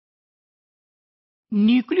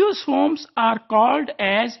Nucleosomes are called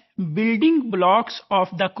as building blocks of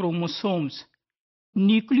the chromosomes.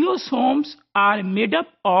 Nucleosomes are made up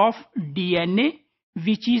of DNA,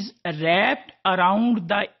 which is wrapped around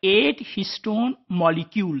the 8 histone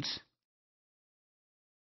molecules.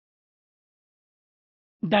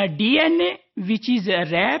 The DNA which is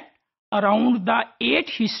wrapped around the 8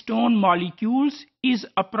 histone molecules is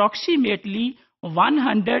approximately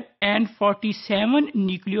 147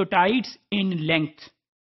 nucleotides in length.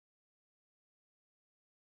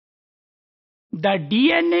 The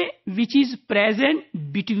DNA which is present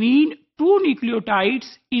between two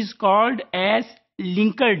nucleotides is called as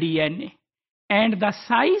linker DNA, and the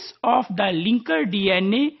size of the linker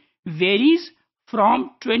DNA varies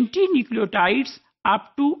from 20 nucleotides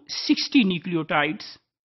up to 60 nucleotides.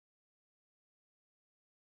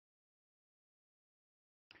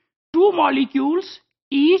 Two molecules,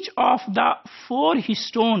 each of the 4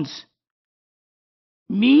 histones,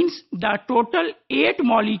 means the total 8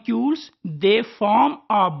 molecules, they form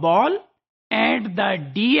a ball, and the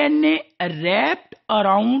DNA wrapped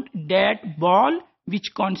around that ball,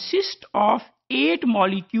 which consists of 8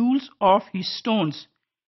 molecules of histones.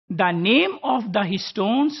 The name of the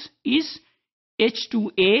histones is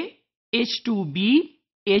H2A, H2B,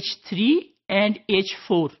 H3 and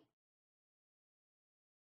H4.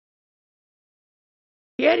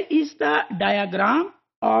 Here is the diagram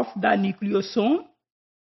of the nucleosome.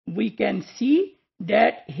 We can see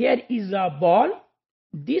that here is a ball.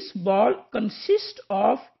 This ball consists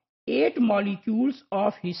of 8 molecules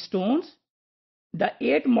of histones. The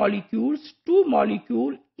 8 molecules, 2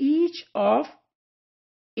 molecules each of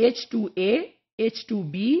H2A,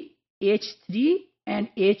 H2B, H3 and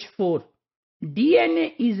H4.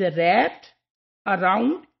 DNA is wrapped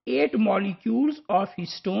around 8 molecules of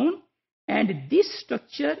histone, and this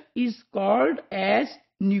structure is called as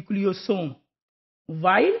nucleosome.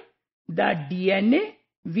 While the DNA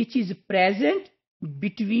which is present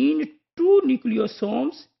between two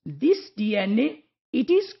nucleosomes, this DNA, it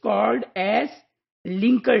is called as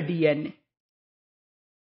linker DNA.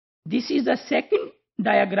 This is the second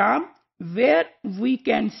diagram where we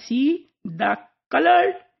can see the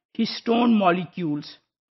colored histone molecules.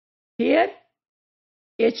 Here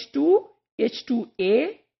H2,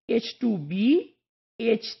 H2A, H2B,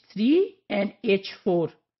 H3 and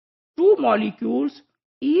H4. 2 molecules,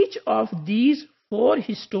 each of these 4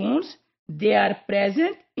 histones, they are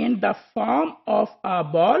present in the form of a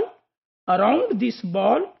ball. Around this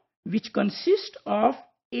ball, which consists of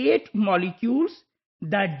 8 molecules,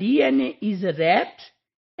 the DNA is wrapped,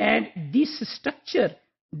 and this structure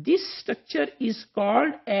is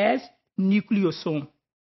called as nucleosome.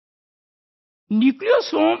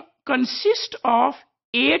 Nucleosome consists of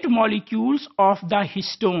 8 molecules of the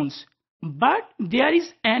histones, but there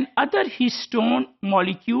is another histone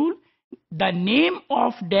molecule. The name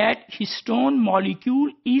of that histone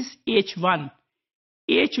molecule is H1.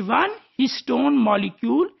 H1 histone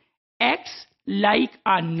molecule acts like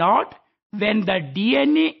a knot when the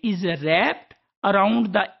DNA is wrapped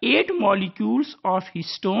around the 8 molecules of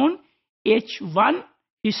histone. H1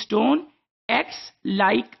 histone acts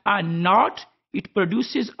like a knot. It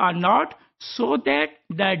produces a knot so that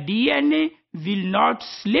the DNA will not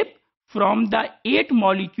slip from the 8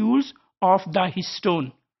 molecules of the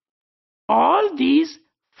histone. All these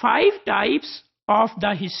 5 types of the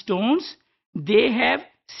histones, they have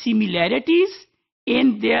similarities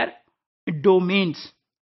in their domains.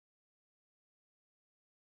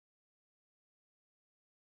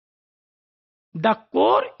 The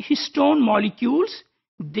core histone molecules,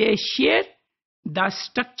 they share the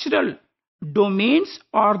structural domains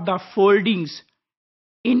or the foldings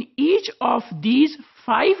in each of these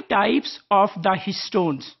 5 types of the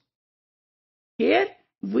histones. Here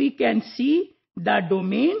we can see the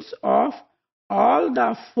domains of all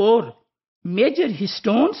the 4 major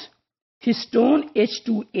histones: histone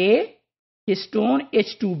H2A, histone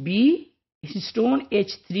H2B, histone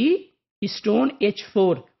H3, histone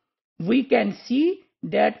H4. We can see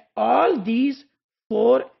that all these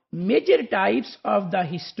 4 major types of the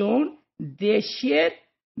histone, they share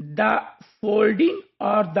the folding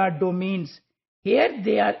or the domains. Here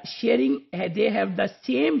they are sharing, they have the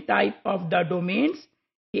same type of the domains.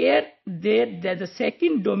 Here the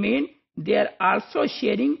second domain they are also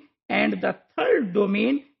sharing, and the third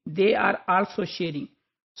domain they are also sharing.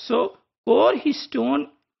 So core histone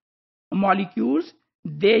molecules,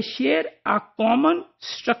 they share a common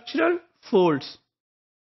structural folds.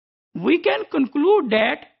 We can conclude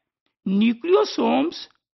that nucleosomes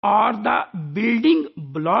are the building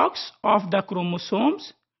blocks of the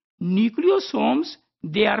chromosomes. Nucleosomes,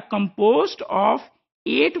 they are composed of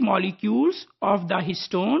 8 molecules of the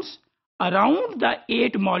histones. Around the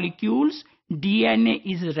 8 molecules, DNA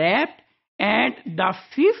is wrapped, and the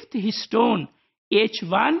fifth histone,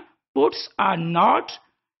 H1, puts a knot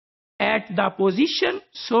at the position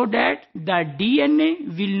so that the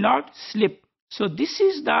DNA will not slip. So this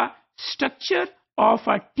is the structure of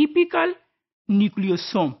a typical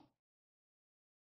nucleosome.